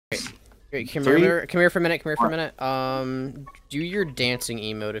Wait, come Three? here, come here for a minute, come here for a minute. Do your dancing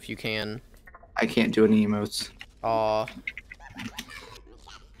emote if you can. I can't do any emotes. Aw.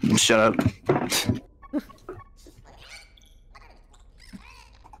 Shut up.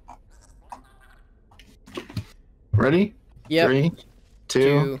 Ready? Yep. 3, 2,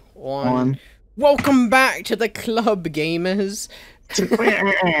 2, 1. 1. Welcome back to the club, gamers!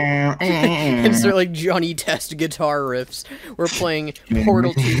 Insert like Johnny Test guitar riffs. We're playing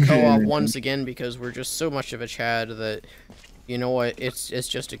Portal 2 co-op once again because we're just so much of a Chad that, you know what, it's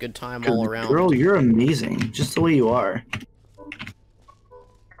just a good time all around. Girl, you're amazing, just the way you are.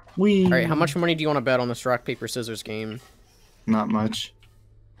 Alright, how much money do you want to bet on this rock, paper, scissors game? Not much.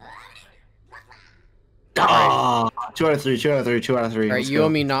 Ah, 2 out of 3, 2 out of 3, 2 out of 3. Alright, you owe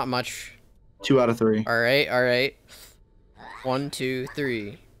me not much. 2 out of 3. Alright, alright. 1, 2,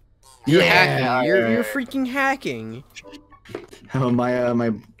 3. You're hacking. You're freaking hacking. Oh,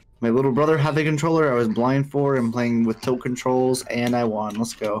 my little brother had the controller. I was blind for and playing with tilt controls, and I won.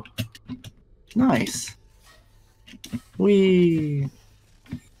 Let's go. Nice. Wee.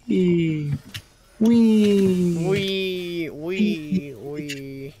 Wee. Wee.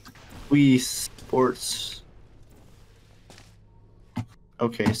 Wii Sports.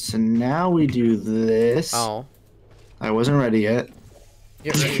 Okay, so now we do this. Oh. I wasn't ready yet.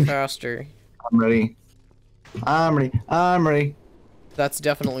 Get ready faster. I'm ready. I'm ready. I'm ready. That's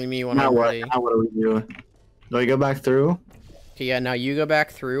definitely me when Now I'm what? ready. Now what do we do? Do I go back through? Okay, yeah, now you go back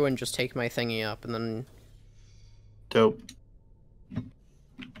through and just take my thingy up, and then... Dope.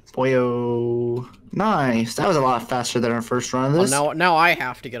 Boyo. Nice. That was a lot faster than our first run of this. Oh, now I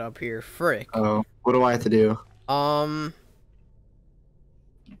have to get up here. Frick. Oh, what do I have to do?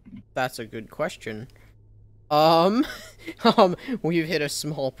 That's a good question. We've hit a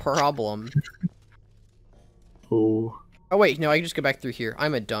small problem. Oh. Oh wait, no, I can just go back through here.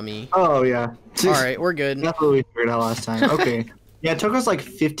 I'm a dummy. Oh, yeah. Alright, we're good. That's what we figured out last time. Okay. Yeah, it took us like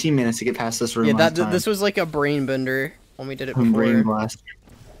 15 minutes to get past this room Yeah, last time. this was like a brain bender when we did it Brain before. blast.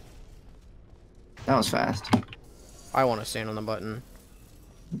 That was fast. I want to stand on the button.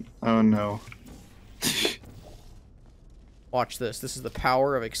 Oh, no. Watch this. This is the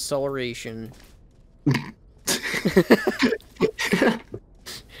power of acceleration.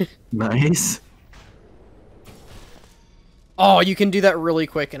 Nice. Oh, you can do that really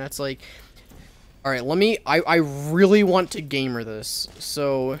quick, and it's like... Alright, let me... I really want to gamer this,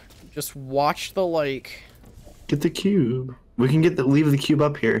 so just watch the, like... Get the cube. We can leave the cube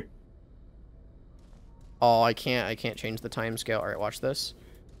up here. Oh, I can't change the time scale. Alright, watch this.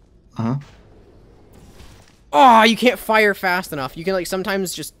 Uh-huh. Oh, you can't fire fast enough. You can, like,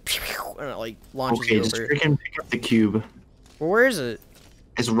 sometimes just... And it, like, launches Okay, you just over. freaking pick up the cube. Well, where is it?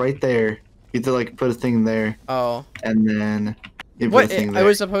 It's right there. You have to, like, put a thing there. Oh. And then... You put What? a thing I there.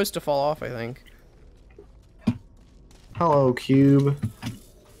 was supposed to fall off, I think. Hello, cube.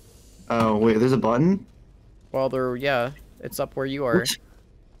 Oh, wait, there's a button? Well, yeah. It's up where you are. Oops.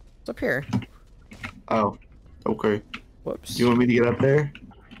 It's up here. Oh, okay. Whoops. You want me to get up there?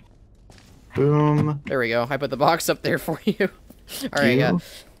 Boom. There we go. I put the box up there for you. Alright, yeah.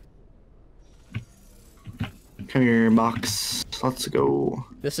 Come here, box. Let's go.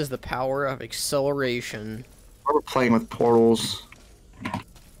 This is the power of acceleration. We're playing with portals.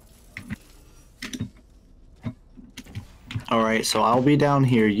 Alright, so I'll be down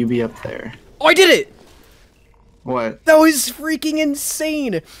here, you be up there. Oh, I did it! What? That was freaking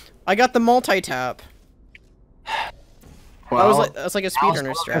insane! I got the multi-tap. Well, That's like a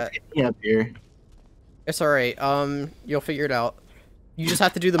speedrunner strat. Me up here. It's alright, you'll figure it out. You just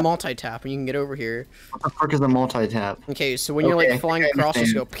have to do the multi-tap and you can get over here. What the fuck is a multi-tap? Okay, so when you're like flying across,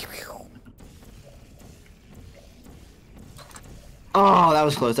 just go... Oh, that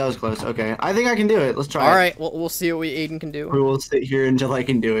was close, that was close. Okay, I think I can do it. Let's try it. Alright, we'll see what Aiden can do. We will sit here until I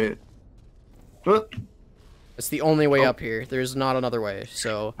can do it. Whoop. It's the only way up here. There's not another way,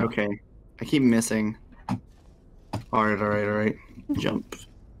 so... Okay. I keep missing. Alright, alright, alright. Jump.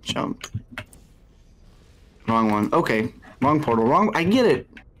 Jump. Wrong one. Okay. Wrong portal. Wrong... I get it!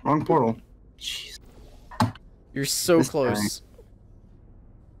 Wrong portal. Jeez. You're so This close.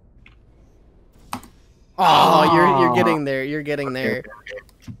 Oh, you're getting there. You're getting there.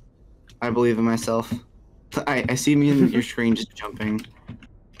 Okay. I believe in myself. I see me in your screen just jumping.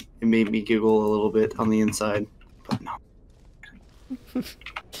 It made me giggle a little bit on the inside, but no.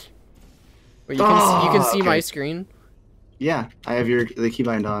 Wait, you can see okay. my screen? Yeah, I have the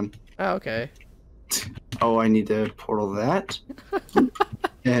keybind on. Oh, okay. Oh, I need to portal that.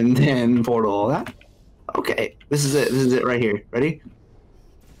 And then portal that. Okay, this is it. This is it right here. Ready?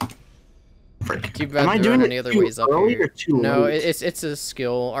 frick. Too Am bad I there doing aren't it any other too ways up early here. or too No, late? it's a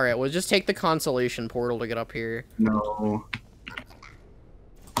skill. Alright, well just take the consolation portal to get up here. No.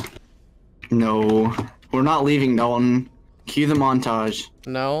 No. We're not leaving, Dalton. Cue the montage.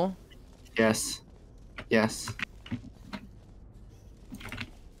 No? Yes. Yes.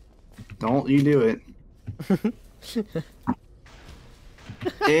 Don't you do it.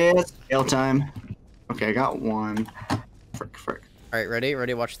 It's tail time. Okay, I got one. Frick, frick. Alright, ready?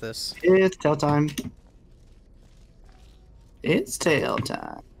 Ready? Watch this. It's tail time. It's tail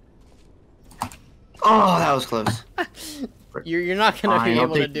time. Oh, that was close. You're not gonna Fine, be I'll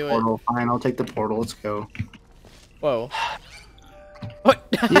able to take the do it. portal. Fine, I'll take the portal. Let's go. Whoa. What?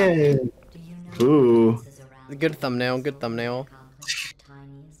 Yay. Ooh. Good thumbnail, good thumbnail.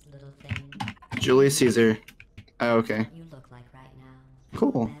 Julius Caesar. Oh, okay. You look like right now.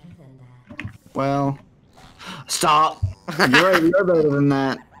 Cool. Better than that. Well, stop. You're right. We're better than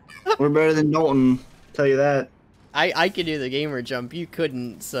that. We're better than Dalton. Tell you that. I could do the gamer jump, you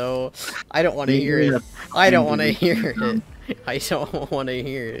couldn't, so I don't want to Me hear it. neither. I don't want to hear it. I don't want to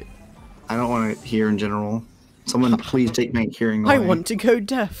hear it. I don't want to hear in general. Someone please take my hearing away. I want to go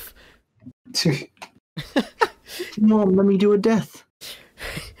deaf. Mom, let me do a death.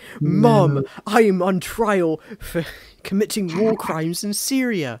 Mom, I am on trial for committing war crimes in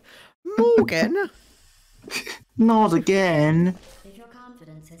Syria. Morgan. Not again. If your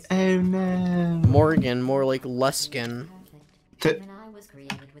confidence is Oh no. Morgan, more like Luskin. perfect. When I was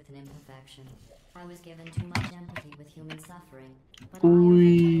created with an imperfection, I was given too much empathy with human suffering, but I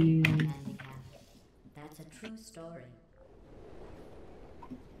overcame my handicap. That's a true story.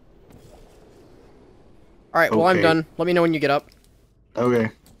 Alright, well I'm Okay. done. Let me know when you get up.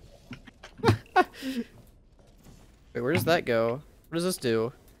 Okay. Wait, where does that go? What does this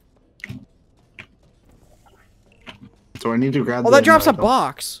do? So I need to grab. Oh, that drops a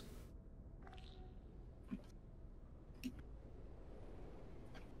box!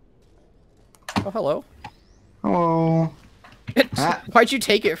 Oh, hello. Oh. Ah. Why'd you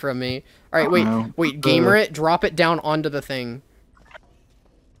take it from me? Alright, wait, know. wait, gamer it, drop it down onto the thing.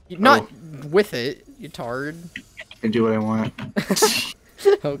 Not with it, you tard. I do what I want.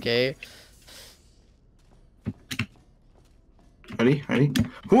 Okay. Ready? Ready?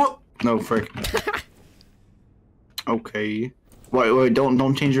 Whoop! No, frick. Okay. Wait,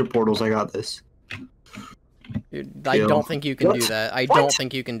 don't change your portals. I got this. Dude, I Kill. don't think you can do What? that. I What? don't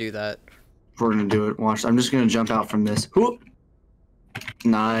think you can do that. We're gonna do it. Watch. I'm just gonna jump out from this. Whoop!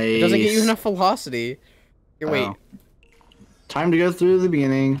 Nice. It doesn't get you enough velocity. Here, wait. Oh. Time to go through the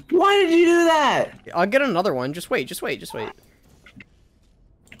beginning. Why did you do that? I'll get another one. Just wait, just wait, just wait.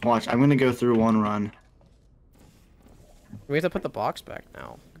 Watch. I'm gonna go through one run. We have to put the box back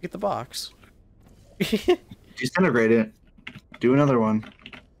now. Get the box. Disintegrate it. Do another one.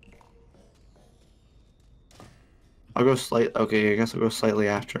 I'll go Okay, I guess I'll go slightly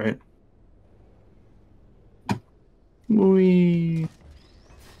after it. Wee.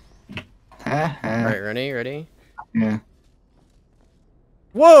 Ha ha. Alright, ready? Ready? Yeah.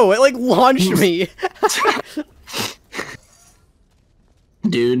 Whoa, it like launched me!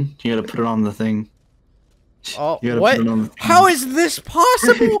 Dude, you gotta put it on the thing. Oh, You gotta what? put it on the thing. How is this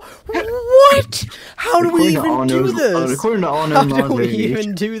possible? What? How do we even do this? According to all How known do we laws,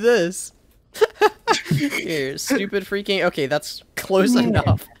 even do this? Here, stupid freaking. Okay, that's close Yeah.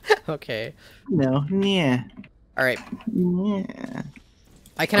 enough. Okay. No, yeah, Alright, yeah.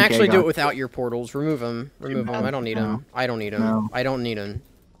 I can Okay, actually do got it without your portals. Remove them. Remove them. I don't need them. I don't need them. No. I don't need them.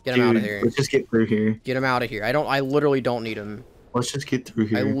 Get them out of Dude, here. let's just get through here. Get them out of here. I literally don't need them. Let's just get through I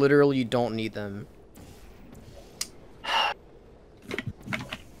here. literally don't need them.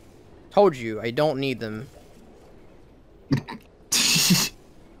 Told you, I don't need them.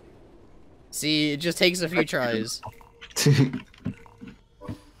 See, it just takes a few tries.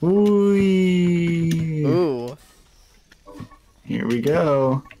 Whee! Ooh. Here we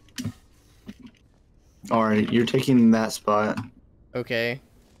go. Alright, you're taking that spot. Okay.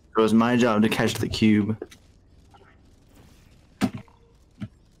 It was my job to catch the cube.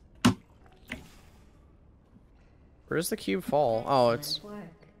 Where does the cube fall? Oh, it's... Nice work.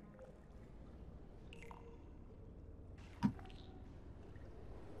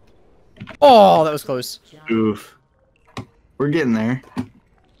 Oh, that was close. Oof. We're getting there.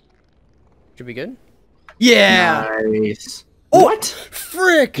 Should be good? Yeah! Nice. Oh, What?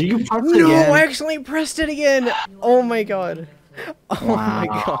 Frick! Did you press it No, again? I accidentally pressed it again! Oh my god. Oh my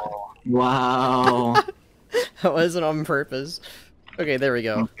god. Wow. That wasn't on purpose. Okay, there we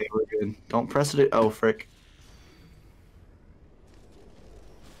go. Okay, we're good. Don't press it. Oh, frick.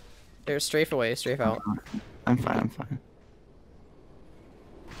 There, strafe away, strafe out. I'm fine, I'm fine.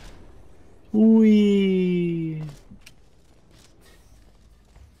 Wee.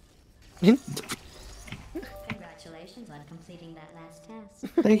 Congratulations on completing that last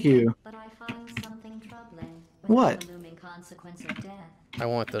test. Thank you. But I find something troubling. What? The looming consequence of death. I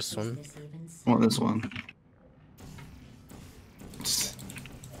want this Is one. this even I want this one.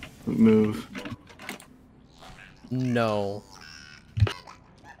 Move. No.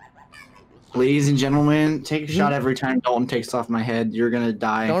 Ladies and gentlemen, take a shot every time Dalton takes off my head. You're gonna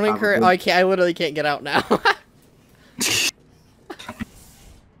die. Don't encourage. probably. I can't. I literally can't get out now. You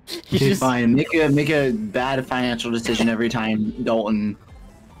Okay, just- fine. Make a bad financial decision every time Dalton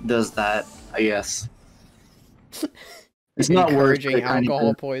does that. I guess. It's not worth encouraging it, kind of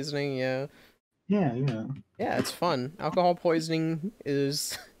alcohol good. poisoning. Yeah. Yeah, yeah. Yeah, it's fun. Alcohol poisoning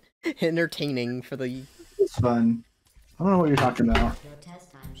is entertaining for the. It's fun. I don't know what you're talking about. Your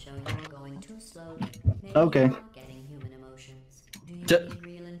test times show you're going too slowly. Maybe Okay. you're not getting human emotions. Do you D- need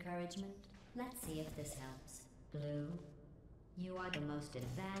real encouragement? Let's see if this helps. Blue, you are the most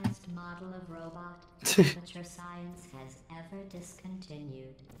advanced model of robot that your science has ever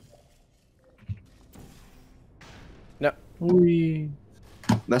discontinued. No. Wee.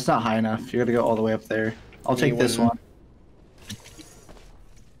 That's not high enough. You gotta go all the way up there. I'll take this Anyone- one.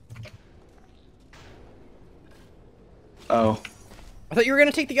 Oh. I thought you were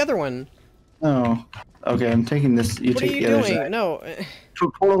gonna take the other one. Oh. Okay, I'm taking this. You What are take you the other doing? side. No.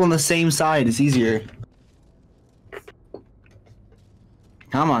 Put portal on the same side. It's easier.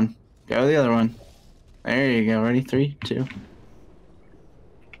 Come on. Go to the other one. There you go. Ready? 3, 2.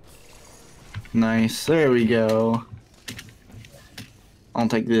 Nice. There we go. I'll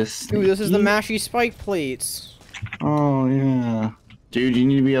take this. Ooh, this is the mashy spike plates. Oh, yeah. Dude, you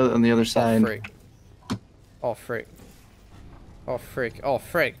need to be on the other Oh side. frick. Oh frick. Oh frick. Oh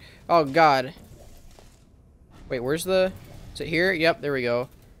frick. Oh god. Wait, where's the... Is it here? Yep, there we go.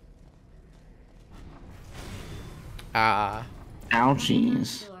 Ah. I'm Ouchies. not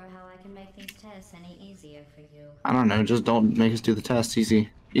sure how I can make these tests any easier for you. I don't know. Just don't make us do the test. Easy.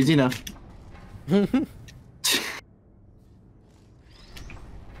 Easy enough.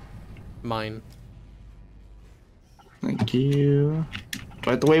 Mine. Thank you. Do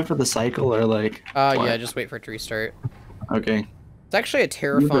I have to wait for the cycle or like? Yeah, what? just wait for it to restart. Okay. It's actually a The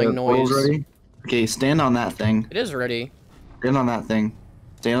terrifying portal's noise. ready? Okay, stand on that thing. It is ready. Stand on that thing.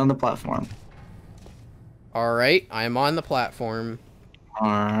 Stand on the platform. Alright, I am on the platform.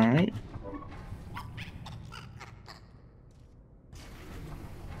 Alright.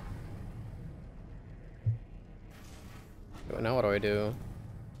 Now what do I do?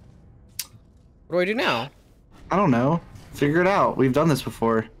 What do I do now? I don't know. Figure it out. We've done this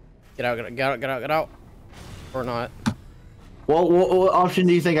before. Get out, get out, get out, get out, get out. Or not. Well, what option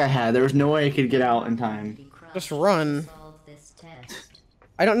do you think I had? There was no way I could get out in time. Be crushed Just run. to solve this test.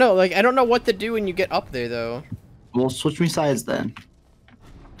 I don't know, like, I don't know what to do when you get up there, though. Well, switch me sides then.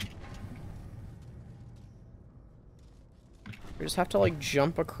 We just have to, like,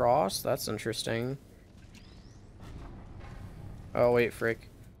 jump across? That's interesting. Oh, wait, frick.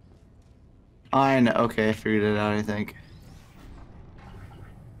 I know. Okay, I figured it out, I think.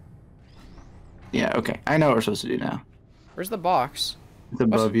 Yeah, okay. I know what we're supposed to do now. Where's the box? It's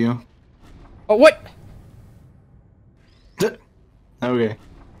above you. Oh, what? Okay.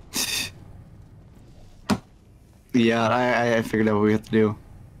 Yeah, I figured out what we have to do.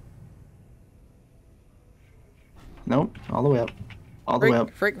 Nope, all the way up. All the way up.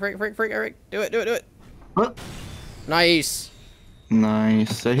 Frick, frick, frick, frick, frick. Do it, do it, do it. What? Nice.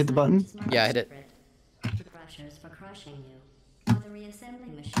 Nice. Did I hit the button? Yeah, I hit it. Crushers for crushing you. Or the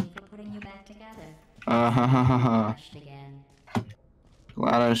reassembling machine for putting you back together. Ha. Crushed again.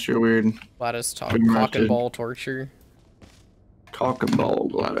 GLaDOS, you're weird. GLaDOS talk, Pretty cock much and it. ball torture. Cock and ball,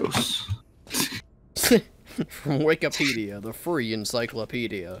 GLaDOS. From Wikipedia, the free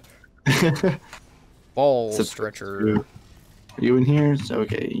encyclopedia. Ball stretcher. Are you in here? It's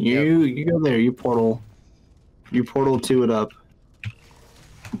okay. You go there. You portal. You portal to it up.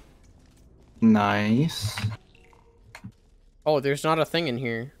 Nice. Oh, there's not a thing in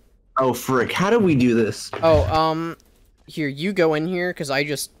here. Oh frick! How did we do this? Oh, here, you go in here, because I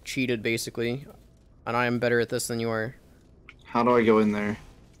just cheated, basically. And I am better at this than you are. How do I go in there?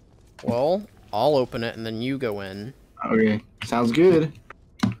 Well, I'll open it, and then you go in. Okay, sounds good.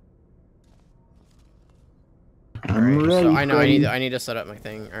 I'm Alright, ready. so I know Freddy. I need to set up my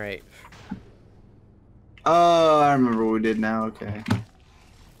thing. Alright. Oh, I remember what we did now. Okay.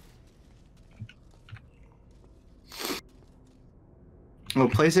 Well,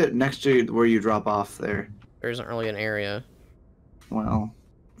 place it next to where you drop off there. There isn't really an area. Well,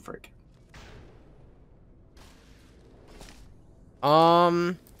 frick.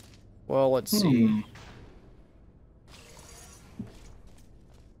 Well, let's see.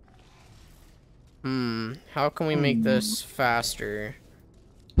 How can we make this faster?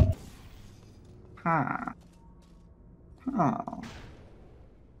 Huh. Oh.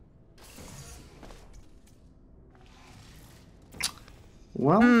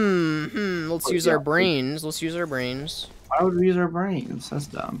 Well, Let's use our brains. Let's use our brains. why would we use our brains? That's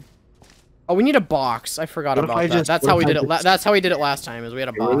dumb. Oh, we need a box. I forgot What if about I that. just- That's what how if we I did it. just- That's how we did it last time. Is we had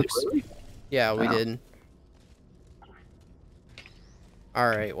a Really? box. Really? Yeah, we Oh. did. All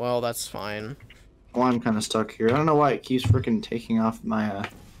right. Well, that's fine. Well, I'm kind of stuck here. I don't know why it keeps freaking taking off my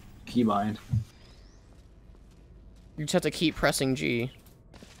keybind. You just have to keep pressing G.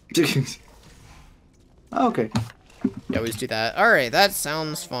 Okay. Yeah, we just do that. All right. That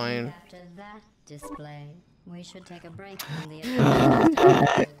sounds fine. After that display, we should take a break from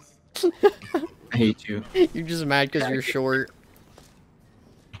the I hate you. You're just mad because you're short.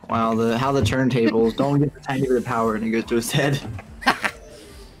 Wow, how the turntables don't get a tiny bit of power and it goes to his head.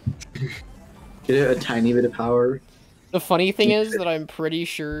 Get it a tiny bit of power. The funny thing is that I'm pretty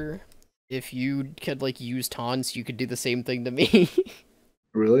sure if you could like use taunts, you could do the same thing to me.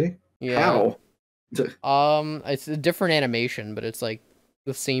 Really? Yeah. How? It's a different animation, but it's like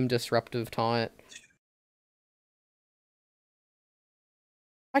the same disruptive taunt.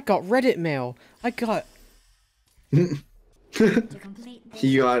 I got Reddit mail. I got To complete this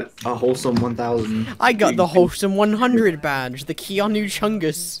He got a wholesome 1000. the Wholesome 100 badge, the Keanu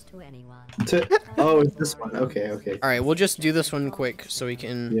Chungus. to anyone. Oh, it's this one. Okay, okay. All right, we'll just do this one quick so we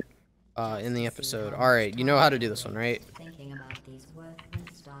can in the episode. All right, you know how to do this one, right? Thinking about these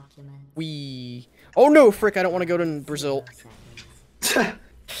worthless documents. We Oh no, frick, I don't want to go to Brazil.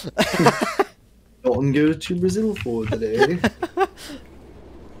 Dalton goes to Brazil for today.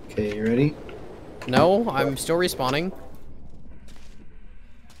 Okay, you ready? No, I'm still respawning.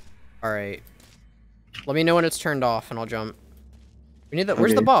 All right. Let me know when it's turned off and I'll jump. We need that.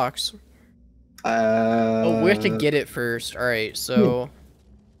 Where's the Okay. box? Oh, we have to get it first. All right, so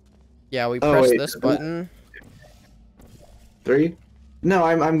yeah, we Oh, press wait, this is it- button. 3? No,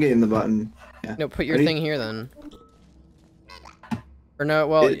 I'm getting the button. Yeah. No, put your Ready? thing here then. Or no,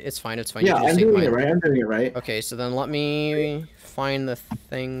 well, It- it's fine. It's fine. Yeah, you can just I'm take doing mine. it right. I'm doing it right. Okay, so then let me find the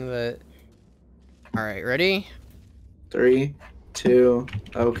thing that. All right, ready? 3, 2,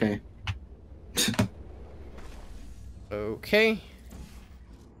 okay. Okay.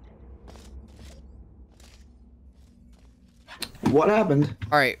 What happened?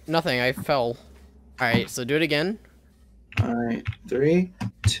 All right, nothing. I fell. All right, so do it again. Alright, 3,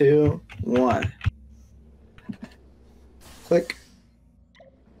 2, 1. Click.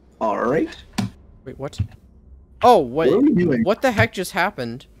 Alright. Wait, what? Oh, what? What are we doing? What the heck just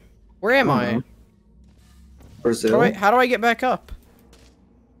happened? Where am I I? don't know. Brazil? How do I get back up?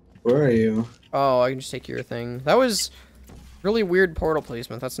 Where are you? Oh, I can just take your thing. That was really weird portal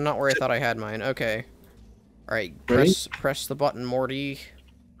placement. That's not where I thought I had mine. Okay. All right, Ready? press the button, Morty.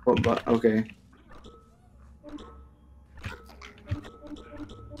 What okay.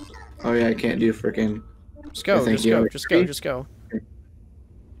 Oh yeah, I can't do freaking Just go, thank just you. go, just go, Ready? just go.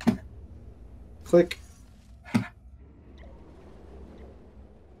 click.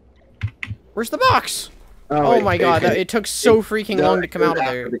 Where's the box? Oh wait, my god, okay. it took so freaking No, long to it come goes out of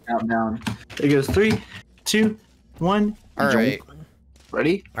after there. the countdown. It goes 3, 2, 1. All jump. right,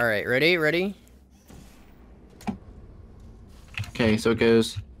 Ready? all right, ready? Okay, so it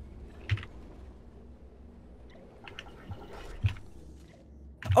goes.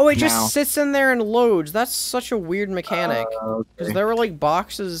 Oh, it Now. just sits in there and loads. That's such a weird mechanic. Because Okay. there were like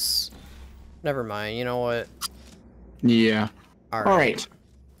boxes. Never mind. You know what? Yeah. All right. Alright.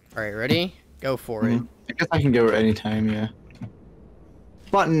 All right. Ready? Go for it. I guess I can go at any time, yeah.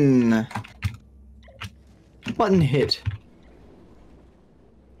 Button. Button hit.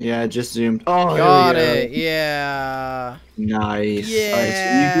 Yeah, it just zoomed. Oh, there we Got go. it. Yeah. Nice. Yeah. Alright, so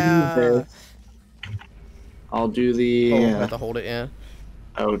you can use this. I'll do the. Oh, I have to hold it. Yeah.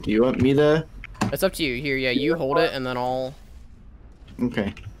 Oh, do you want me to? It's up to you. Here. Yeah. You hold it, and then I'll.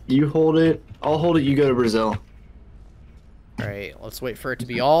 Okay. You hold it. I'll hold it. You go to Brazil. All right. Let's wait for it to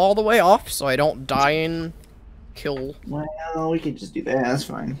be all the way off, so I don't die and kill. Well, we could just do that. That's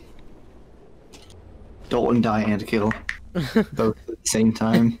fine. Dalton die and kill both at the same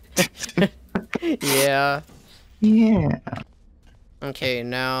time. Yeah. Yeah. Okay.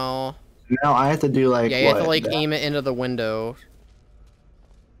 Now. Now I have to do like Yeah. You have to what? like aim it into the window.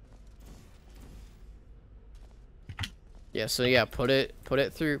 Yeah, so yeah, put it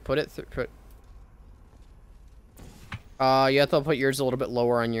through. You have to put yours a little bit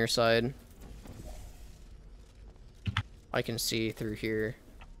lower on your side. I can see through here.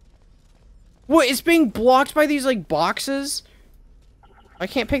 What? It's being blocked by these, like, boxes? I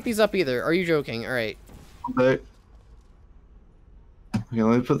can't pick these up either. Are you joking? Alright. Okay,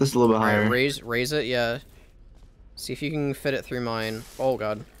 let me put this a little bit higher. Alright, raise it, yeah. See if you can fit it through mine. Oh,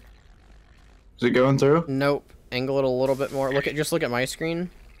 God. Is it going through? Nope. Angle it a little bit more. Just look at my screen.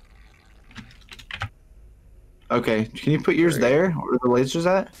 Okay, can you put yours there? Where the laser's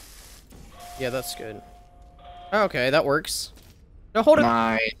at? Yeah, that's good. Okay, that works. No, hold it.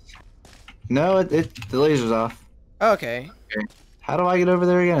 Nice. No, the laser's off. Okay. Okay. How do I get over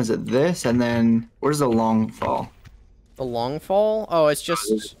there again? Is it this? And then, where's the long fall? The long fall? Oh, it's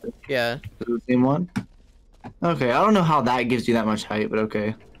just... Yeah. Is it the same one? Okay, I don't know how that gives you that much height, but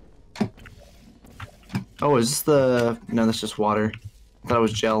okay. Oh, is this the... No, that's just water. I thought it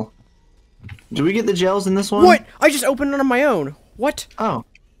was gel. Do we get the gels in this one? What? I just opened it on my own. What? Oh.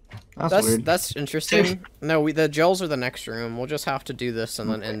 That's weird. That's interesting. No, the gels are the next room. We'll just have to do this and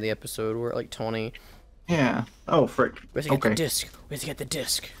then end the episode. We're at like 20. Yeah. Oh, frick. We have to get the disc. We have to get the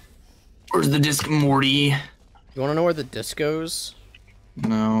disc. Where's the disc, Morty? You want to know where the disc goes?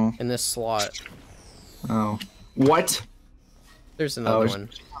 No. In this slot. Oh. What? There's another one.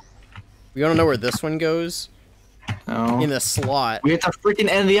 You want to know where this one goes? No. In the slot. We have to freaking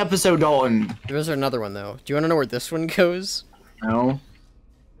end the episode, Dalton. There's another one, though. Do you want to know where this one goes? No.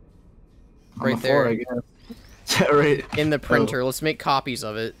 Right on the floor, there. I guess. Right. In the printer. Let's make copies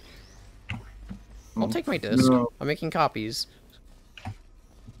of it. I'll take my disc. No. I'm making copies.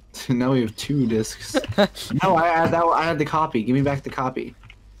 Now we have 2 discs. No, I had the copy. Give me back the copy.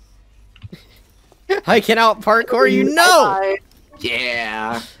 I can out parkour, you know!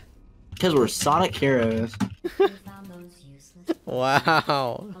 Yeah. Because we're Sonic heroes. You found those useless. Wow.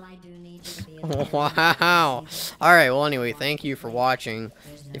 Well, I do need you to be a Wow. Alright, well anyway, thank you for watching.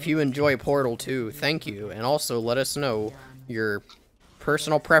 If you enjoy Portal 2, thank you. And also let us know your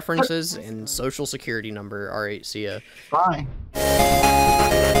personal preferences and social security number. Alright, see ya. Bye.